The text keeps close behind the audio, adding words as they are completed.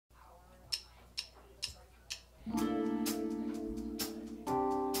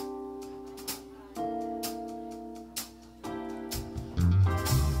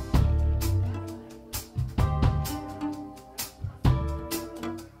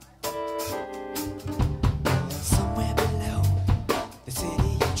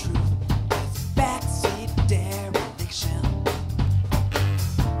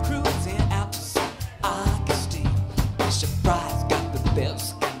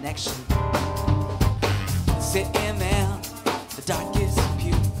connection. Sitting there, the darkest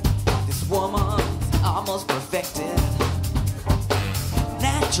pew. This woman's almost perfected.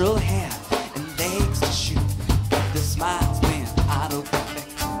 Natural hair and legs to shoot, but the smile's been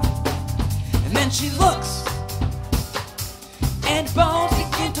auto-perfect. And then she looks, and bones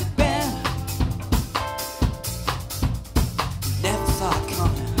begin to bend. Never saw it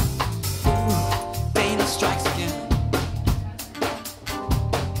coming. Ooh, Dana strikes again.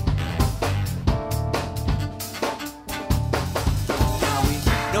 Now we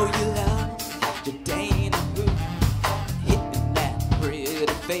know you love your Dana Blue, hitting that pretty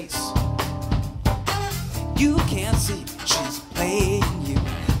face. You can't see she's playing you.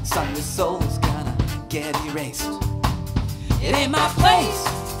 Son, your soul's gonna get erased. It ain't my place,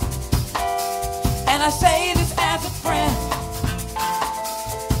 and I say this as a friend.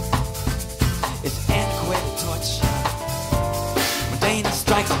 It's antiquated torture when Dana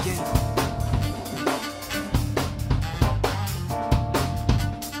strikes again.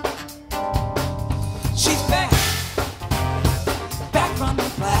 She's back, back from the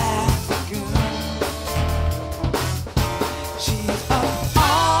Black Lagoon. She's up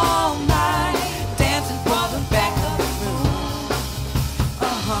all night dancing for the back of the moon.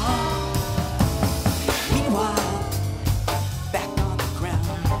 Meanwhile, back on the ground,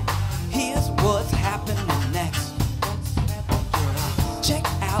 here's what's happening next. Check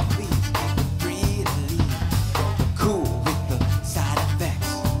out please, free to leave, cool with the side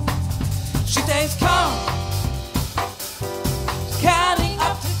effects. She stays calm, counting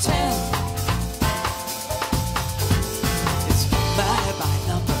up to 10. It's murder by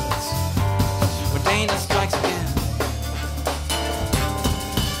numbers when Dana strikes again.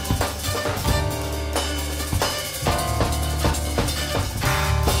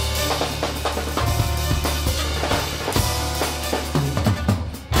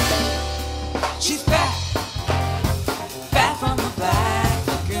 She's back, back from the Black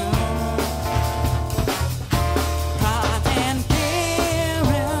Lagoon, prime and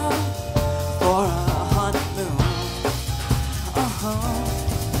gearing for a honeymoon.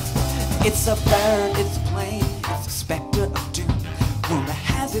 It's a bird, it's a plane, it's a specter of doom. Rumor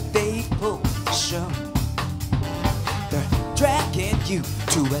has it they pulled the show. They're dragging you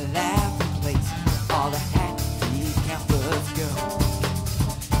to a laughing place where all the happy campers go.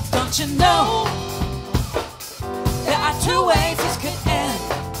 Don't you know there are two ways this could end?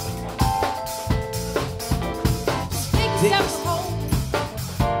 Take steps home,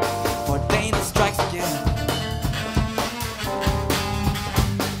 for Dana strikes again.